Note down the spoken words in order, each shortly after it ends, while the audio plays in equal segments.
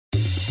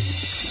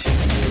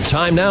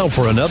Time now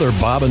for another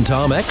Bob and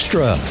Tom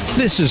Extra.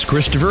 This is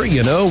Christopher.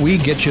 You know, we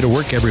get you to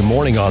work every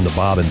morning on the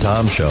Bob and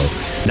Tom Show.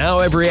 Now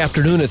every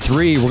afternoon at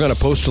 3, we're going to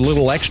post a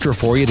little extra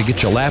for you to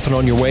get you laughing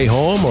on your way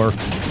home or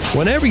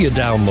whenever you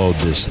download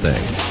this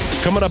thing.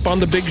 Coming up on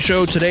the big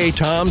show today,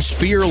 Tom's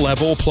fear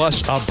level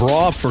plus a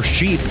bra for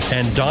sheep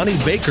and Donnie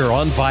Baker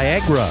on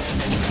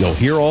Viagra. You'll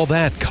hear all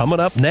that coming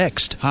up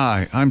next.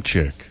 Hi, I'm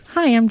Chick.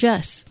 Hi, I'm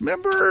Jess.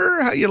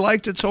 Remember how you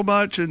liked it so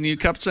much and you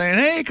kept saying,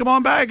 hey, come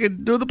on back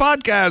and do the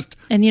podcast?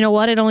 And you know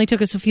what? It only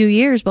took us a few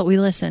years, but we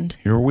listened.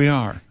 Here we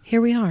are. Here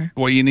we are.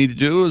 What you need to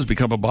do is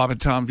become a Bob and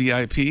Tom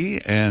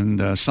VIP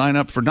and sign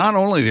up for not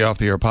only the Off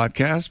the Air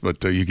podcast,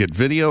 but you get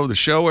video of the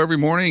show every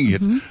morning. You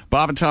get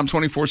Bob and Tom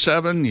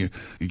 24/7. You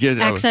get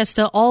access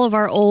to all of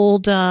our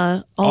old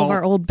bits, all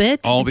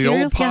material.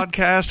 the old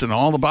podcasts, and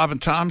all the Bob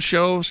and Tom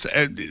shows.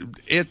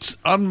 It's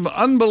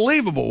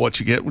unbelievable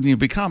what you get when you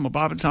become a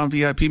Bob and Tom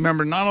VIP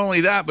member. Not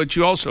only that, but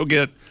you also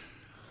get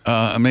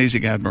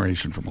amazing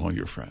admiration from all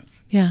your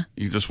friends. Yeah.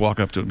 You just walk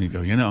up to them and you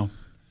go, you know,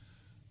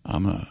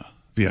 I'm a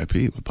VIP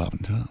with Bob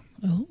and Tom.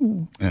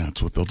 Oh. And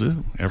that's what they'll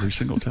do every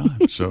single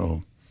time.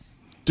 So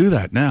do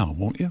that now,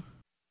 won't you?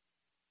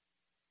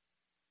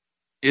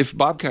 If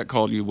Bobcat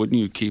called you, wouldn't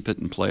you keep it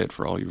and play it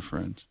for all your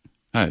friends?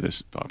 Hi, this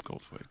is Bob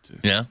Goldthwait, too.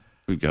 Yeah.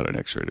 We've got an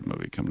X-rated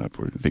movie coming up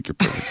where I think you're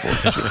perfect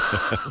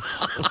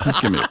for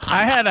it. Give me a call.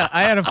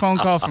 I had a phone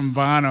call from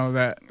Bono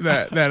that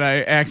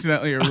I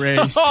accidentally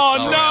erased.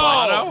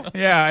 Oh, no!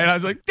 Yeah, and I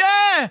was like,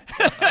 ah!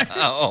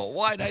 Oh,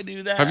 why'd I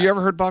do that? Have you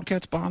ever heard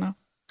Bobcat's Bono?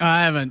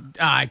 I haven't.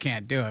 I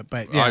can't do it,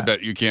 but yeah. I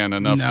bet you can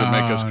enough to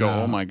make us go,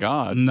 oh, my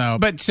God. No,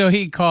 but so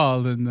he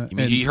called. And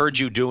he heard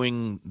you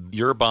doing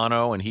your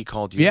Bono, and he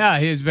called you? Yeah,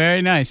 he was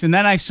very nice. And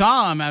then I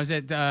saw him. I was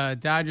at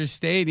Dodger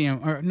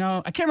Stadium. Or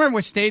no, I can't remember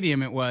what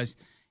stadium it was.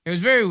 It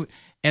was very...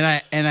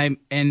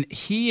 And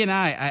he and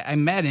I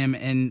met him,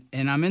 and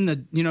I'm in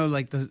the,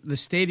 like the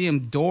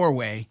stadium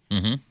doorway.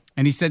 Mm-hmm.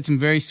 And he said some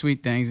very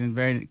sweet things and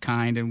very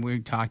kind, and we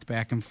talked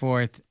back and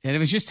forth. And it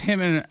was just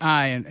him and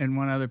I and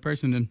one other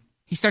person. And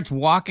he starts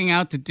walking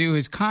out to do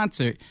his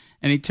concert,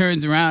 and he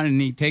turns around and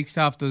he takes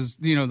off those,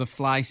 the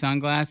fly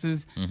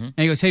sunglasses. Mm-hmm. And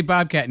he goes, "Hey,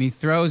 Bobcat," and he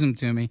throws them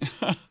to me.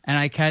 And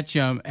I catch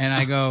him, and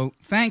I go,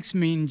 "Thanks,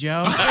 Mean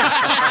Joe."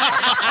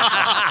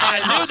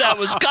 I knew that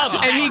was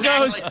coming. And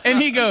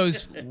he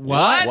goes,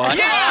 "What?"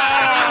 Yeah.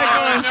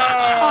 I'm going,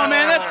 oh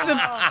man,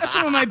 that's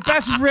one of my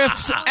best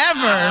riffs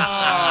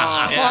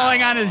ever.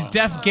 Falling on his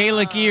deaf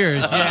Gaelic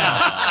ears.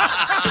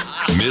 Yeah.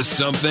 Miss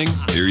something?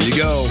 Here you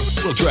go.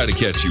 We'll try to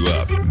catch you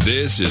up.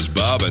 This is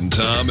Bob and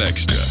Tom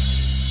Extra.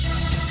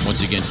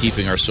 Once again,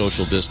 keeping our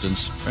social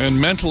distance.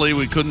 And mentally,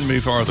 we couldn't be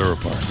farther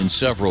apart. In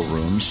several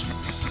rooms.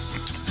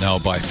 Now,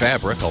 by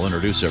Fabric, I'll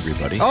introduce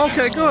everybody.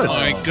 Okay, good. Oh,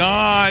 my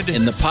God.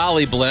 In the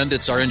Poly Blend,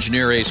 it's our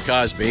engineer, Ace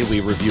Cosby. We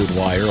reviewed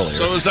why earlier.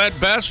 So is that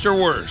best or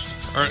worst?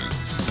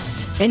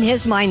 In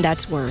his mind,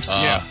 that's worse.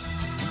 Yeah.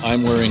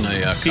 I'm wearing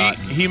a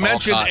cotton. He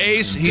mentioned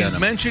Ace. He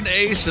denim. mentioned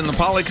Ace in the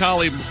Poly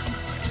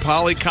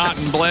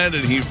Cotton Blend,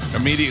 and he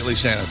immediately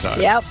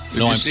sanitized. Yep.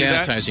 No, I'm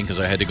sanitizing because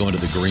I had to go into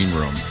the green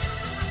room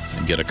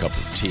and get a cup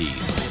of tea.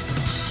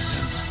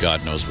 And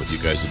God knows what you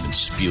guys have been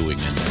spewing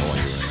in there while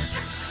you were there.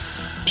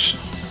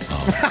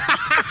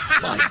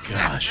 My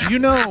gosh.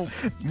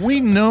 We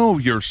know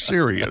you're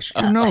serious.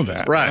 You know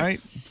that,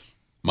 right?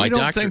 My don't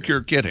doctor, think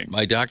you're kidding.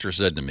 My doctor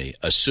said to me,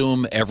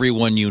 assume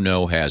everyone you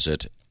know has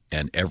it,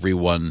 and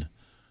everyone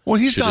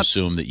should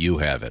assume that you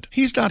have it.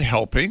 He's not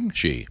helping.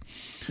 She.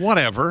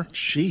 Whatever.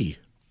 She.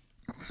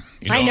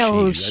 I know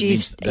who you're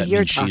she's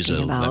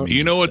talking about.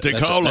 You know what they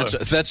call her.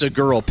 That's a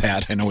girl,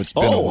 Pat. I know it's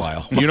been a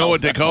while. You know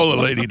what they call a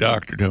lady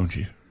doctor, don't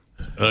you?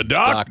 A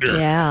doctor.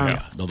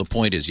 Yeah. No, the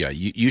point is,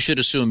 you should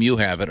assume you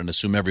have it and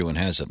assume everyone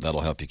has it.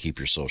 That'll help you keep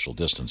your social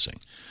distancing.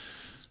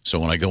 So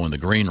when I go in the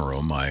green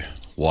room, I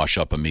wash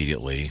up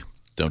immediately,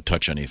 don't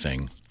touch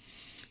anything,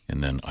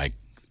 and then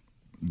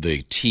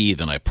the tea,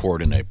 then I pour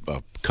it in a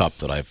cup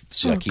that I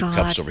keep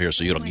cups over here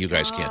so you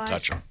guys can't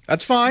touch them.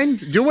 That's fine.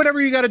 Do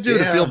whatever you got to do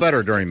to feel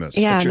better during this.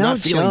 Yeah, but you're not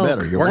feeling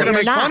better. We're going to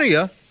make fun of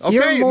you.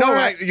 Okay, you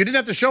didn't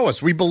have to show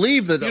us. We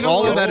believe that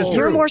all of that is true.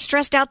 You're more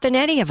stressed out than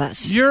any of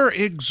us.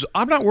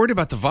 I'm not worried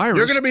about the virus.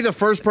 You're going to be the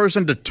first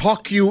person to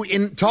talk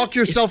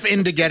yourself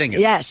into getting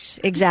it. Yes,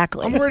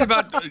 exactly. I'm worried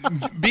about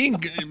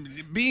being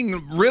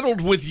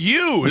riddled with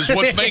you is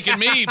what's making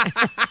me.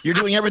 You're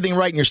doing everything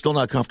right and you're still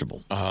not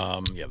comfortable.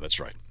 Yeah, that's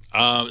right.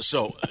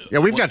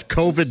 We've got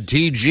COVID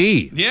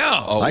TG.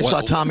 Yeah. I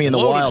saw Tommy in the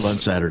wild on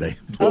Saturday.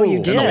 Oh,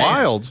 you did? In the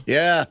wild?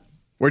 Yeah.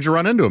 Where'd you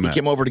run into him at? He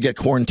came over to get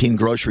quarantine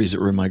groceries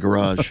that were in my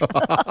garage. Wait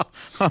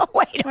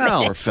a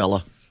minute. Poor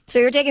fella. So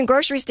you're taking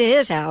groceries to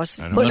his house,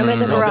 putting them in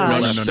the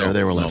garage. No,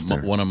 they were left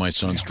there. One of my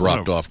sons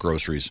dropped off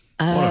groceries.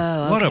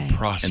 What a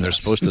process. And they're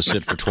supposed to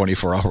sit for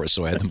 24 hours,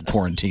 so I had them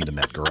quarantined in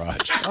that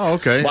garage. Oh,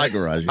 okay. My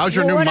garage. How's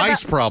your new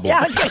mice problem?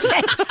 Yeah, I was going to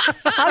say,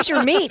 how's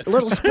your meat? A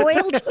little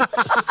spoiled?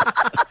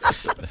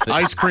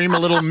 Ice cream, a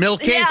little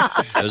milky? Yeah.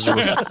 There's a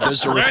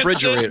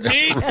refrigerator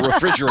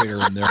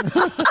in there.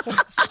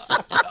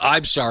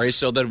 I'm sorry.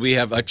 So then we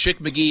have a Chick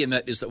McGee, and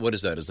what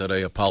is that? Is that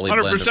a poly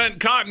blend? 100%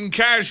 cotton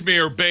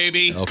cashmere,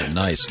 baby. Okay,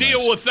 nice.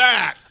 Deal with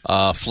that.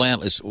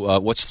 Flannel is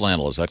what's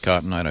flannel? Is that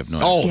cotton? I have no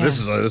idea. Oh, this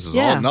is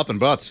all nothing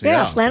but.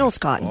 Yeah, flannel's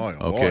cotton. Boy,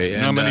 oh, okay. boy.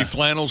 And, how many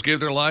flannels gave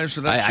their lives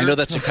for that? I know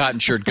that's a cotton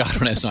shirt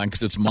Godwin has on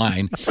because it's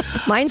mine.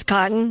 Mine's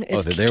cotton.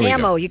 It's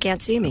camo. You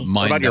can't see me.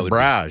 Mine, what about your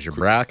bra? Is your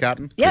bra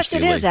cotton? Yes,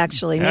 it is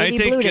actually. Maybe I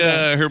think blue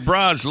today. her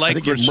bra's like I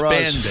think your bra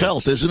is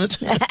felt, isn't it?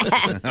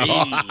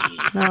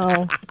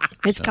 No,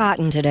 it's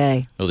cotton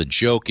today. No, the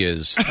joke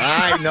is.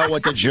 I know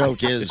what the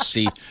joke is.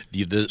 See,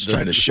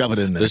 trying to shove it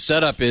in there. The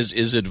setup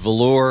is it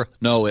velour?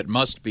 No, it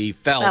must be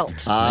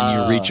felt. Then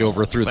you reach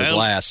over through the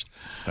glass.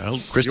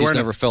 Christy's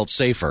never felt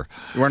safer.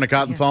 You wearing a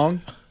cotton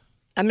thong?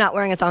 I'm not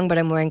wearing a thong, but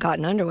I'm wearing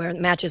cotton underwear. It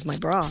matches my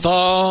bra.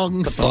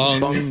 Thong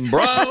brown.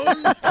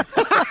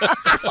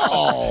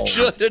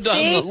 Should have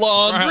done the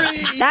laundry.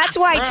 That's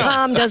why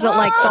Tom doesn't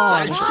like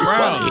thongs.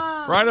 Brown.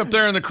 Right up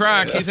there in the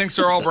crack. He thinks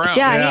they're all brown.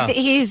 Yeah.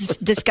 He's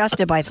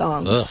disgusted by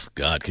thongs. Oh,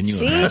 God, can you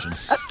imagine?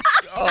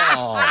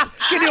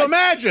 Can you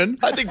imagine?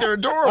 I think they're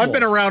adorable. I've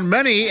been around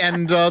many,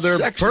 and they're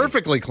Sexy.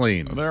 perfectly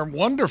clean. They're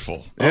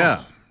wonderful.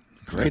 Yeah.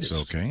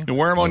 That's okay. You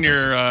wear them on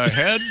your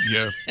head.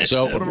 You put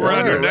them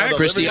around your neck.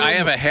 Christy, I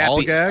have a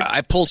happy. gag?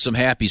 I pulled some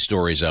happy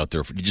stories out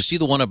there. Did you see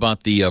the one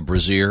about the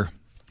brassiere?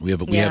 We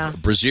have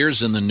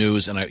brassieres in the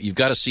news, and you've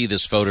got to see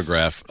this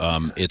photograph.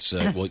 It's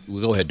we'll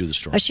go ahead and do the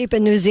story. A sheep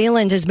in New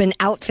Zealand has been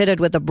outfitted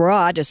with a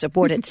bra to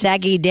support its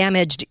saggy,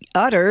 damaged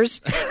udders.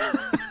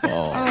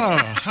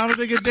 How did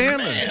they get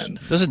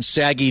damaged? Doesn't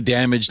saggy,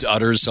 damaged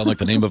udders sound like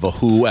the name of a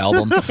Who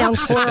album?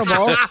 Sounds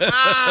horrible.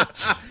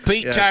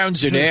 Pete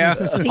Townsend here.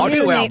 Our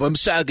new album,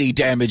 Saggy,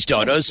 Damaged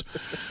Udders.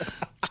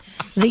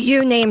 The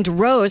ewe named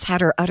Rose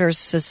had her udders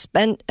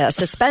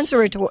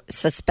suspensory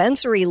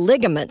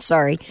ligament,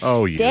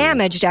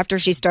 damaged after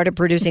she started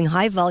producing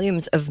high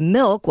volumes of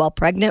milk while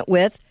pregnant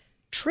with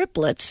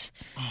triplets.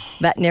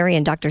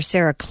 Veterinarian Dr.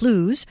 Sarah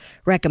Clues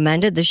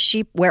recommended the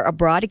sheep wear a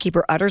bra to keep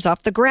her udders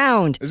off the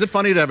ground. Is it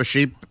funny to have a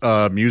sheep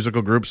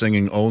musical group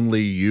singing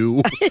 "Only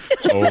You"?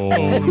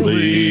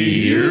 Only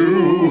you.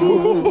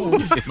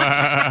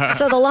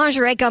 So the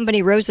lingerie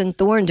company Rose and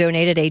Thorn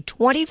donated a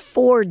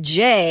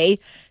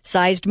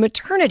 24J-sized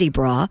maternity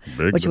bra,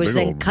 which was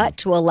then cut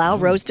to allow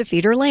Rose to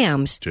feed her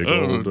lambs.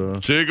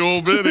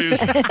 Tickle bitties.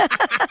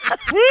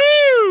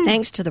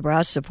 Thanks to the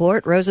bra's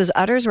support, Rose's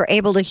udders were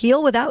able to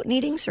heal without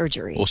needing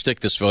surgery. We'll stick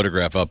this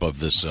photograph up of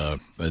this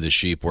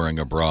sheep wearing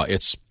a bra.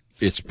 It's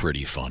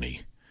pretty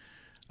funny.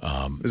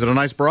 Is it a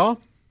nice bra?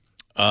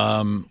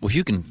 Well,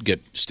 you can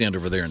stand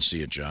over there and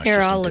see it, Josh. Here,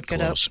 just I'll don't get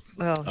look close. it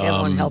up. Oh, it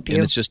won't help you.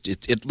 And it's just,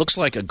 it looks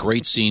like a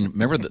great scene.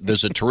 Remember,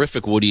 there's a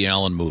terrific Woody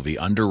Allen movie,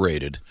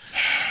 underrated,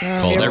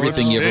 called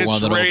Everything You Ever Wanted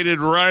to Know. It's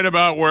rated right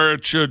about where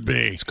it should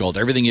be. It's called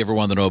Everything You Ever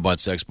Wanted to Know About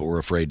Sex, But Were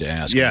Afraid to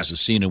Ask. Yes. There's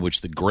a scene in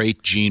which the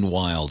great Gene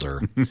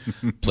Wilder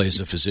plays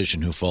a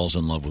physician who falls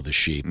in love with a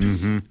sheep.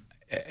 Mm-hmm.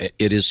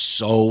 It is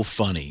so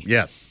funny.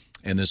 Yes.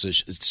 And there's a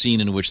scene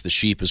in which the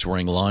sheep is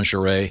wearing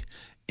lingerie.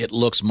 It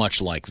looks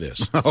much like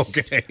this.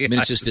 Okay. I mean,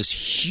 it's just this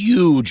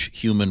huge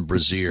human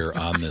brassiere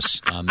on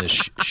this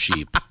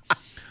sheep.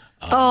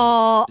 Isn't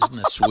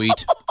that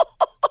sweet?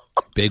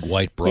 Big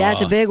white bra. Yeah,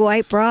 it's a big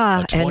white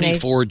bra. A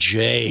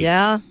 24J.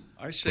 Yeah.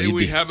 I say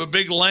we have a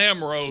big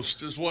lamb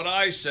roast, is what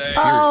I say.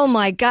 Oh,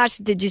 my gosh.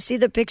 Did you see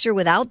the picture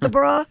without the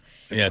bra?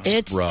 Yeah,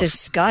 it's rough.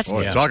 Disgusting.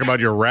 Boy, talk about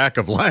your rack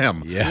of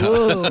lamb. Yeah.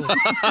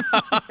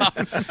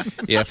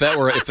 Yeah, if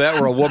that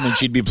were a woman,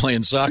 she'd be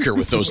playing soccer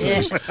with those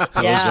things.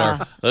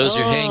 Those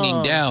are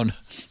hanging down.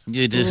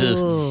 We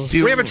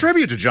have a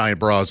tribute to giant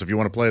bras if you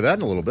want to play that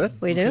in a little bit.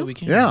 We do? Yeah, we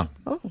can. Yeah.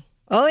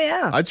 Oh,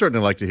 yeah. I'd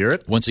certainly like to hear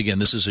it. Once again,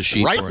 this is a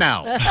sheep. Right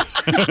now.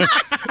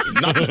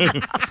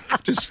 Nothing.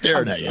 Just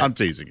staring at you. I'm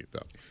teasing you,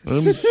 though.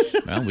 Well,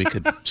 we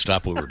could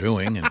stop what we're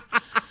doing and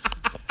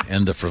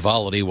end the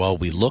frivolity while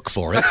we look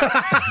for it.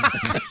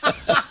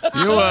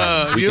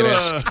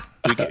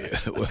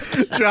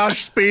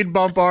 Josh Speed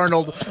Bump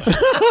Arnold.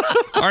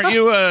 Aren't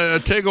you a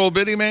tig old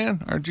bitty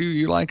man? Aren't you?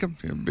 You like him?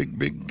 You're a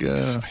big,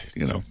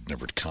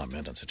 Never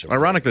comment on such a.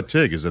 Ironic that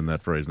Tig is in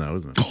that phrase now,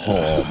 isn't it?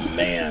 Oh,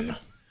 man.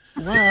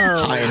 Whoa.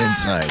 High and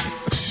inside.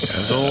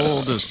 As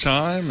old as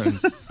time. And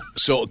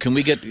so can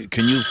you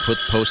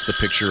post the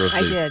picture of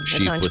I the did.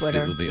 sheep It's on with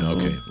Twitter. the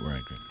okay,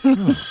 right,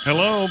 good.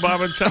 hello, Bob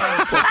and Tom.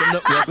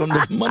 Welcome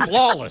to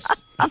Flawless.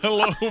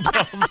 Hello,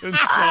 Bob and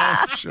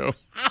Tom show.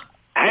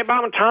 Hey,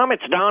 Bob and Tom,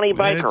 it's Donnie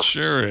Baker. It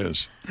sure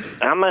is.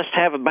 I must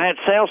have a bad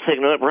cell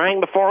signal. It rang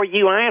before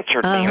you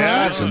answered me.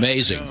 That's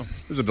amazing.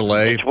 There's a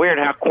delay. It's weird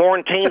how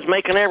quarantine's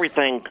making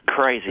everything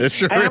crazy. It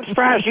sure I'm is.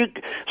 surprised you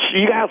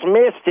guys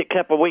missed it a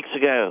couple of weeks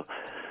ago.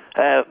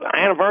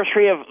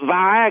 Anniversary of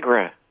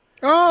Viagra.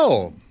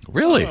 Oh.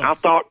 Really? I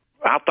thought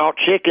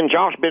Chick and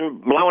Josh been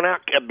blowing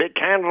out a big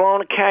candle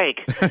on a cake.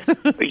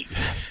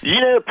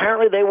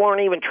 Apparently they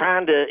weren't even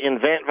trying to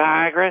invent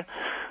Viagra.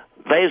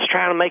 They was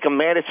trying to make a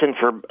medicine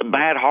for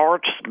bad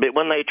hearts, but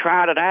when they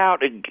tried it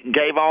out, it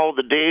gave all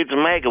the dudes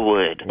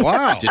megawood.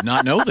 Wow. Did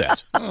not know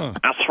that.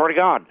 I swear to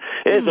God.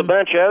 It was a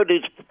bunch of old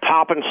dudes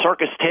popping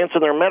circus tents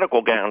in their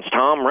medical gowns,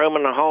 Tom,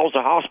 roaming the halls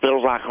of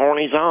hospitals like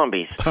horny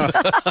zombies.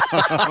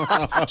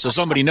 So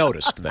somebody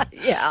noticed that.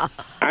 Yeah.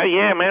 Oh,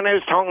 yeah, man, they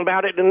was talking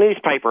about it in the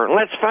newspaper. And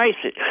let's face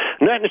it,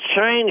 nothing has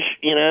changed,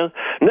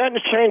 nothing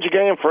has changed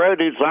again for old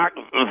dudes like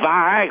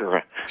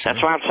Viagra.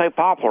 That's why it's so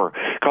popular.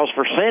 Because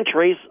for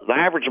centuries, the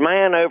average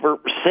man over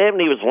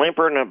 70 was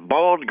limper than a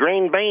boiled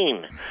green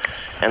bean.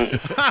 And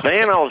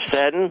then all of a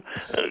sudden,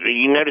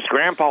 you notice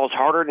Grandpa was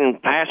harder than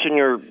passing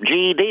your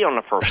GED on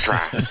the first try.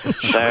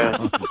 So,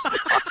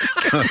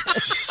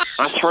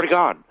 I swear to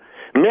God.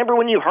 Remember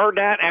when you heard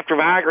that after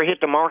Viagra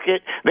hit the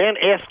market? Then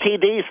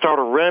STDs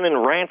started running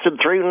rancid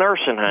through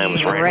nursing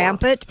homes.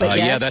 Rampant, but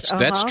yes. Yeah,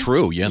 that's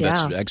true. Yeah,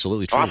 that's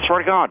absolutely true. I swear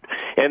to God.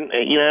 And,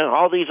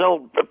 all these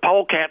old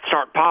polecats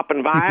start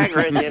popping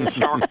Viagra and then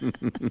start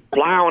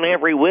plowing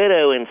every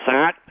widow in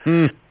sight.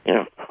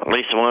 At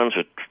least the ones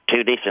with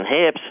two decent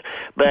hips.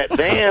 But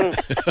then,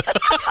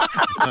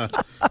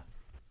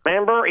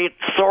 remember, it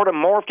sort of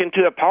morphed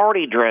into a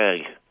party drug.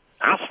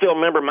 I still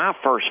remember my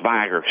first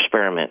Viagra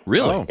experiment.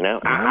 Really?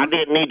 I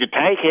didn't need to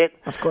take it.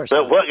 Of course.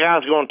 But what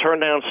guy's going to turn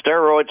down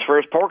steroids for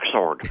his pork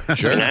sword?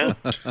 Sure.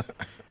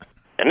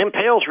 And them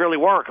pills really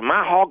work.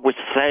 My hog was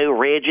so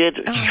rigid,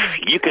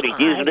 you could have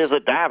used it as a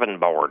diving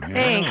board.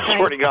 Thanks. I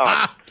swear to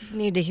God.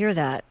 Need to hear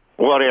that.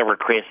 Whatever,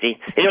 Christy.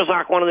 It was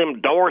like one of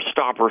them door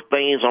stopper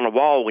things on the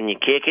wall when you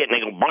kick it, and they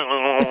go.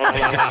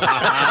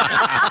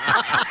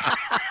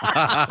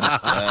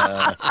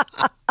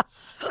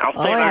 I'll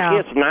say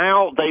like this,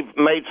 now they've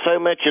made so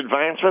much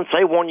advancements,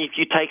 they warn you if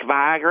you take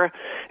Viagra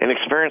and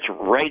experience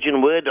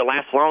raging wood that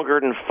lasts longer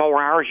than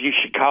 4 hours, you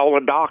should call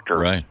a doctor.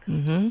 Right.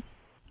 Mm-hmm.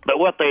 But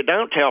what they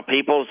don't tell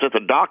people is that the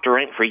doctor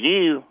ain't for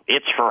you,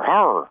 it's for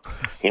her.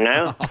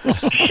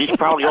 She's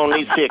probably going to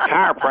need to see a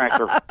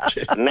chiropractor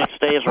the next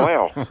day as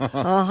well.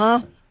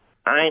 Uh-huh.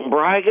 I ain't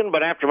bragging,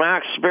 but after my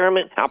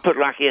experiment, I'll put it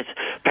like this.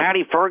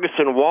 Patty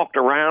Ferguson walked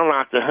around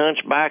like the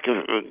hunchback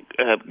of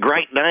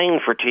Great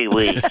Dane for 2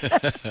 weeks.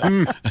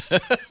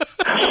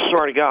 I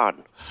swear to God.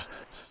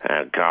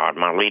 Oh, God,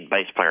 my lead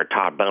bass player,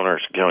 Todd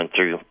Boner's going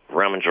through,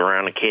 rummaging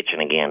around the kitchen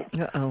again.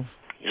 Uh-oh.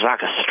 He's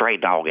like a stray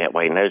dog that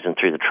way, nosing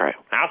through the trail.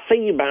 I'll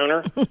see you,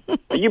 Boner.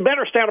 You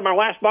better stay out of my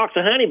last box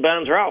of honey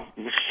buns or I'll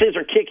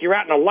scissor kick you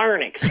right in the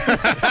larynx.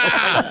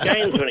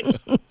 James when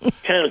it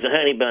comes to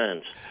honey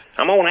buns.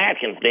 I'm on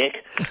Atkins,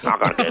 Dick. I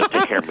got to go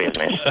take care of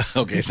business.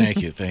 Okay,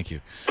 thank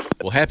you.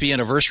 Well, happy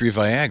anniversary,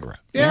 Viagra.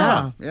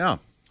 Yeah.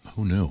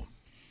 Who knew?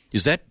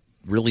 Is that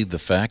really the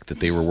fact that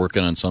they were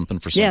working on something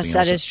for something else? Yes,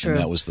 that is true. And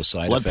that was the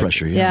side Blood effect?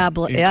 pressure,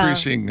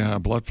 Increasing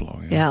blood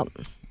flow. Yeah.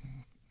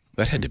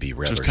 That had to be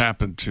rather... Just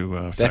happened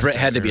to... that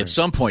had to be, at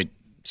some point,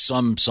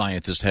 some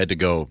scientist had to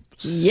go...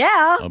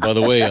 Yeah. By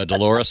the way,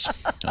 Dolores,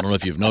 I don't know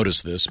if you've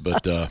noticed this,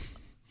 but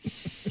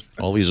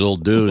all these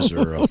old dudes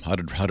are...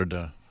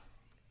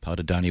 How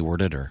did Donnie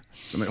word it? Or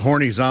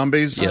horny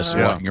zombies? Yes,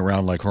 walking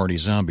around like horny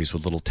zombies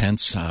with little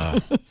tents.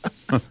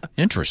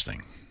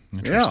 Interesting.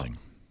 Yeah.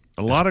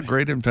 A lot of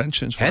great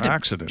inventions for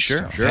accidents.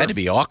 Sure. Had to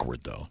be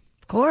awkward, though.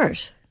 Of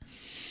course.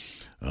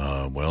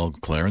 Well,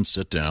 Clarence,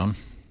 sit down.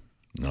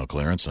 No,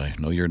 Clarence, I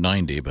know you're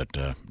 90, but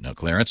no,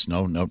 Clarence,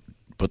 no,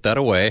 put that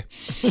away.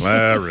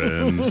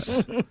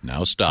 Clarence.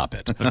 Now stop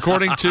it.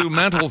 According to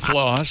Mental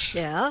Floss,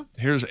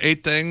 here's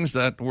 8 things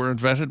that were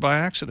invented by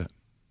accident.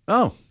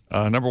 Oh.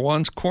 Number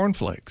 1's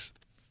cornflakes.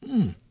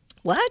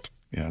 What?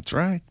 Yeah, that's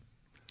right.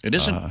 It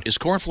isn't. Is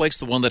cornflakes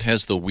the one that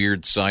has the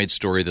weird side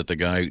story that the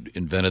guy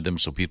invented them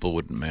so people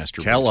wouldn't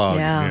masturbate? Kellogg.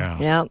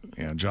 Yeah.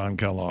 John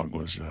Kellogg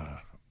was...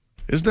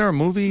 is there a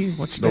movie?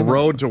 What's The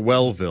Road to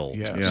Wellville.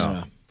 Yes.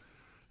 Yeah.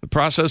 The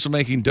process of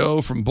making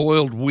dough from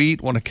boiled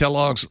wheat. One of the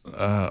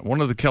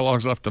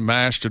Kellogg's left the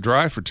mash to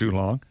dry for too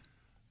long.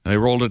 They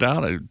rolled it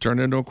out. It turned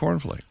into a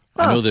cornflake.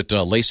 I know that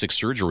LASIK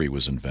surgery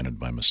was invented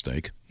by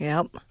mistake.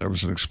 Yep. There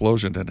was an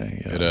explosion in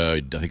I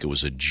think it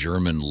was a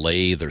German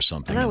lathe or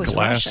something. That was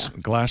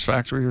glass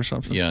factory or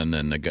something. Yeah, and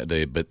then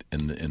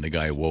the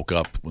guy woke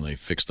up when they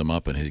fixed him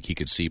up, and he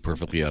could see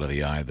perfectly out of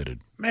the eye that it.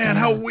 Man,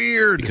 how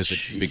weird! Because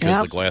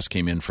the glass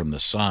came in from the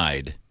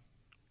side.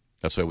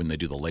 That's why when they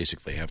do the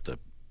LASIK, they have to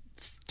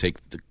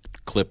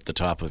clip the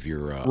top of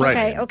your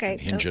okay.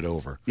 And hinge it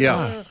over.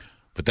 Yeah.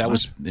 But that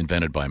was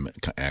invented by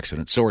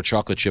accident. So are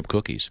chocolate chip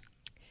cookies.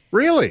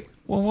 Really?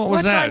 Well, what was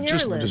What's that? on your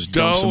list? Just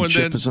dough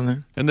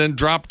and then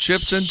drop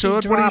chips into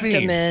it? What do you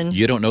mean? Them in.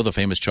 You don't know the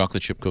famous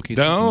chocolate chip cookies?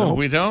 No,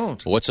 we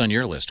don't. What's on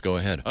your list? Go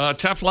ahead.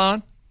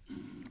 Teflon.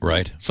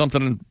 Right.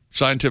 Something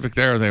scientific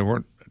there. They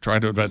weren't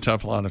trying to invent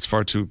Teflon. It's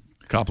far too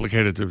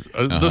complicated.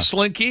 The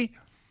Slinky.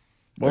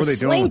 What were they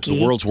doing?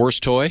 The world's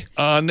worst toy?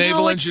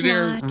 Naval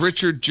engineer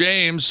Richard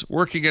James,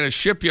 working at a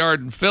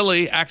shipyard in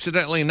Philly,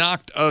 accidentally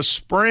knocked a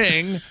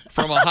spring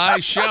from a high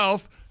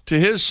shelf. To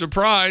his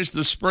surprise,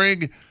 the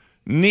spring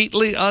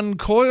neatly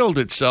uncoiled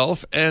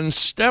itself and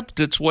stepped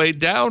its way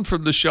down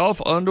from the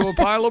shelf onto a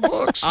pile of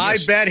books. I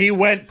bet he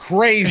went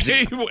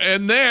crazy.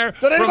 And there...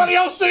 Did anybody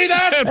else see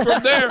that? And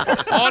from there,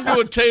 onto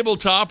a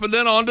tabletop and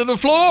then onto the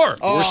floor.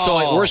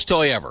 Worst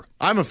toy ever.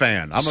 I'm a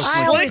fan. I'm a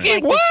I always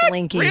like the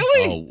Slinky.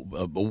 Really?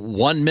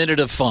 1 minute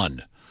of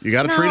fun. You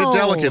got to treat it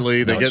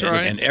delicately.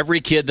 And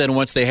every kid then,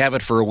 once they have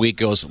it for a week,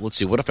 goes, let's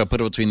see, what if I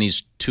put it between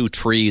these two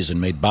trees and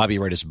made Bobby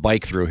ride his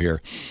bike through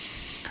here?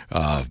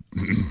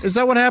 Is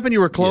that what happened?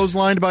 You were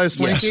clotheslined by a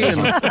slinky, and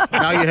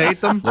now you hate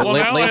them?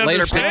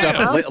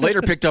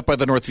 Later picked up by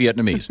the North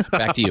Vietnamese.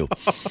 Back to you.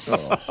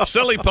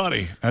 Silly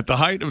putty. At the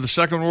height of the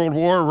Second World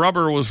War,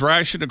 rubber was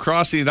rationed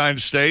across the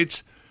United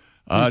States.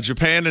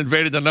 Japan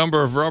invaded the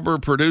number of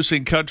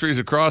rubber-producing countries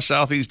across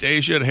Southeast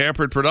Asia and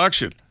hampered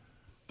production.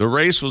 The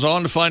race was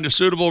on to find a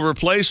suitable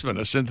replacement,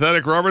 a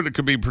synthetic rubber that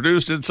could be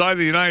produced inside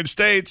the United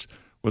States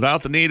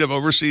without the need of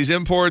overseas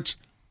imports.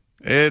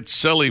 It's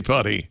silly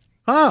putty.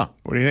 Huh.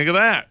 What do you think of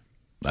that?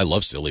 I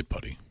love silly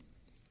putty.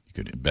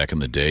 Back in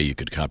the day, you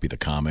could copy the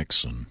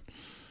comics. And do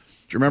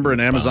you remember in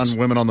Amazon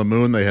Women on the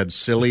Moon, they had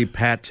silly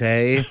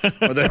pate,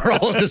 where they were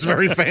all at this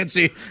very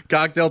fancy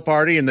cocktail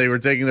party, and they were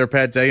taking their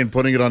pate and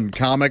putting it on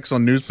comics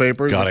on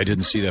newspapers? God, I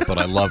didn't see that, but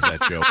I love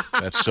that joke.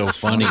 That's so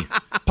funny.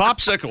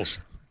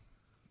 Popsicles.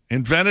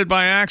 Invented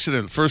by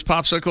accident. First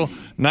popsicle,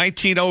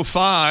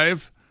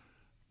 1905.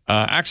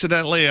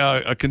 Accidentally,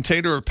 a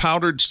container of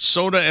powdered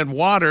soda and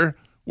water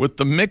with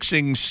the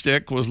mixing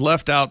stick was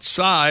left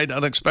outside.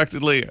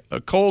 Unexpectedly, a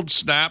cold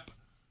snap.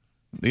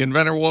 The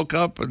inventor woke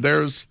up, and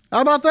there's...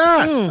 How about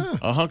that?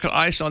 A hunk of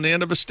ice on the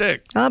end of a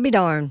stick. I'll be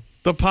darned.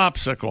 The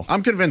popsicle.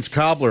 I'm convinced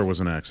cobbler was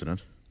an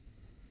accident.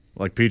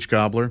 Like peach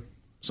cobbler.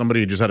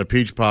 Somebody just had a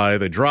peach pie.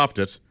 They dropped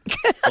it.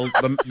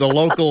 The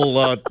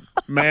local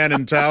man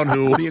in town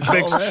who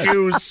fixed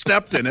shoes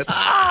stepped in it. All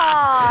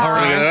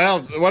right. Well,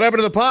 what happened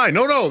to the pie?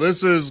 No,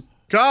 this is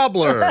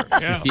cobbler.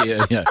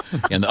 Yeah.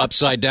 And the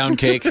upside down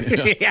cake.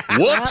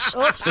 Whoops.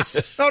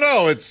 Oops.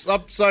 No, it's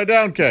upside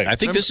down cake. I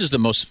think this is the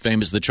most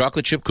famous. The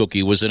chocolate chip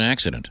cookie was an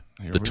accident.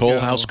 The Toll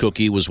House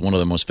cookie was one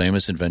of the most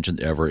famous inventions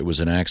ever. It was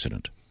an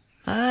accident.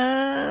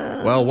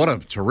 Well, what a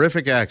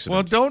terrific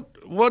accident.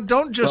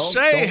 Don't just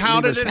say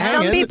how did it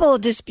happen. Some people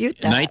dispute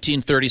that.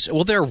 1930s.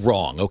 Well, they're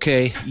wrong.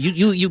 Okay,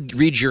 you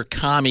read your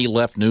commie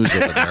left news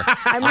over there.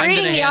 I'm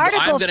reading the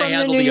article from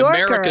the New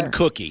Yorker. American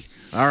cookie.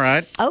 All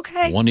right.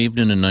 Okay. One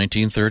evening in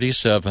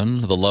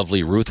 1937, the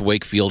lovely Ruth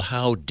Wakefield.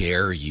 How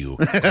dare you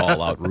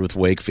call out Ruth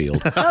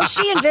Wakefield? No,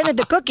 she invented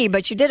the cookie,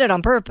 but she did it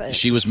on purpose.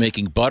 She was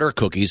making butter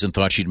cookies and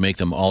thought she'd make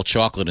them all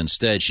chocolate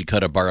instead. She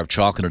cut a bar of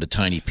chocolate into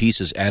tiny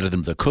pieces, added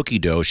them to the cookie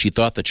dough. She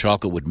thought the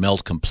chocolate would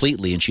melt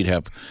completely and she'd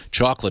have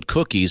chocolate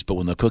cookies, but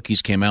when the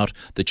cookies came out,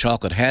 the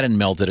chocolate hadn't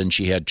melted and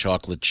she had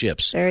chocolate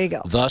chips. There you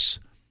go. Thus,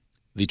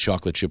 the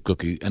chocolate chip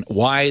cookie. And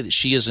why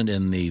she isn't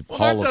in the Hall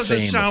of Fame. That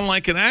doesn't sound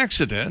like an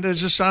accident. It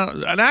just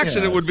an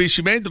accident would be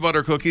she made the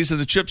butter cookies and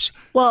the chips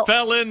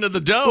fell into the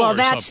dough. Well,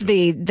 that's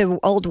the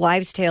old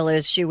wives' tale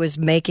is she was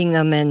making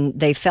them and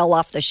they fell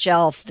off the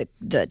shelf,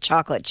 the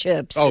chocolate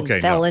chips, and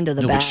fell into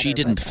the batter. But she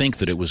didn't think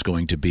that it was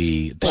going to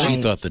be. Right.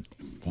 She thought that.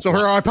 So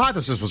her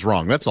hypothesis was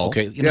wrong. That's all.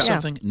 Okay, you know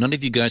something? None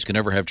of you guys can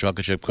ever have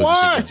chocolate chip cookies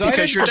What? again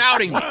because you're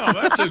doubting me. Wow,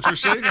 that's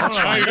interesting. That's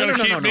why you're going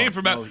to keep me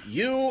from that.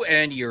 You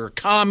and your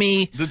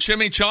commie. The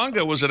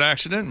chimichanga was an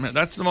accident.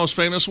 That's the most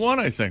famous one,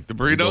 I think. The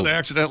burrito, they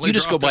accidentally You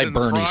just go dropped buy it in the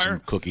Bernie fryer. some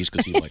cookies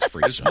because he likes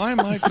free stuff. Why am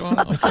I going?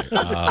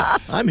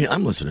 Okay.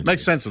 I'm listening.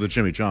 Makes sense with the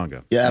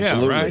chimichanga. Yeah,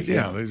 absolutely. Yeah, right?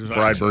 Yeah. They just-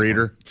 Fried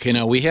burrito. Okay,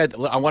 now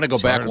I want to go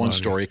back one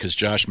story because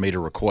Josh made a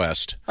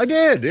request. I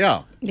did,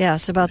 yeah.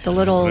 Yes, about the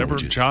little... Whatever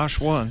Josh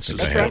wants is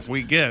what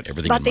we get.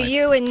 Everything About in the my-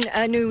 you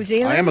in New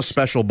Zealand? I am a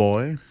special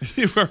boy.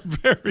 You are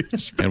very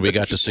special. And we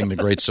got to sing the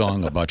great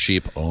song about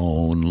sheep.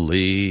 Only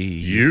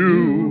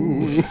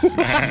You.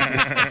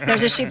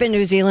 There's a sheep in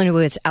New Zealand who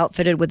is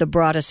outfitted with a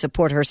bra to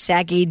support her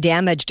saggy,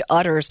 damaged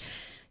udders.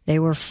 They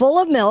were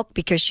full of milk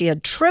because she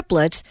had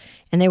triplets,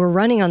 and they were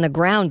running on the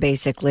ground,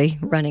 basically.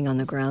 Running on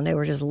the ground. They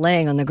were just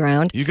laying on the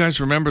ground. You guys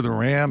remember the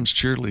Rams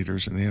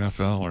cheerleaders in the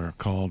NFL are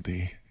called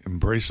the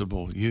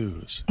Embraceable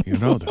U's. You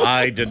know that.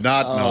 I did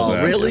not know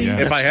that. really? Yeah.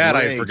 If That's I had, I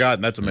had great.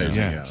 forgotten. That's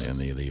amazing. Yeah. Yeah.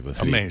 and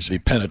Amazing.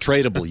 the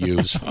penetratable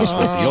use is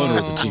what the owner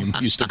of the team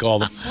used to call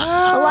them.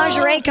 A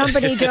lingerie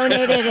company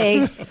donated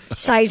a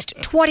sized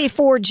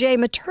 24J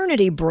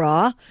maternity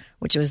bra,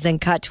 which was then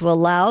cut to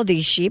allow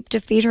the sheep to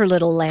feed her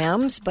little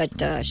lambs,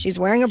 but she's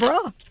wearing a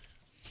bra.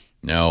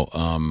 Now,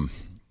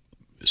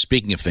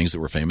 speaking of things that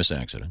were famous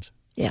accidents,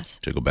 Yes.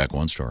 to go back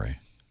one story,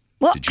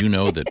 Well, did you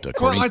know that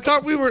Well, I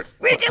thought we were.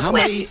 we just How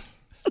went. many?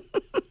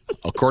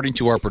 according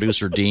to our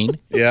producer Dean,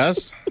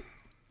 Yes.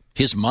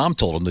 his mom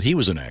told him that he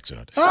was an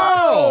accident.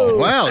 Oh,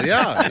 well,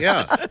 yeah.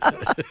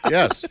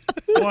 Yes.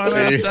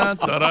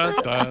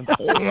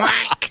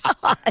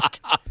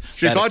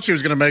 She thought she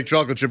was going to make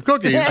chocolate chip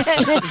cookies,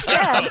 And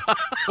instead,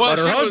 but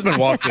her husband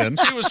walked in.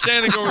 She was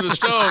standing over the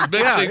stove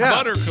mixing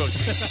butter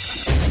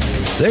cookies.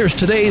 There's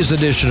today's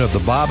edition of the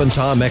Bob and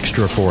Tom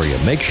Extra for you.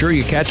 Make sure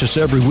you catch us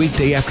every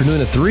weekday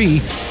afternoon at 3.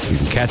 You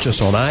can catch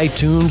us on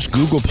iTunes,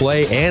 Google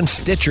Play, and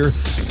Stitcher.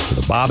 For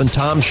the Bob and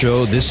Tom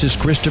Show, this is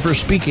Christopher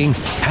speaking.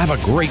 Have a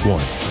great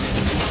one.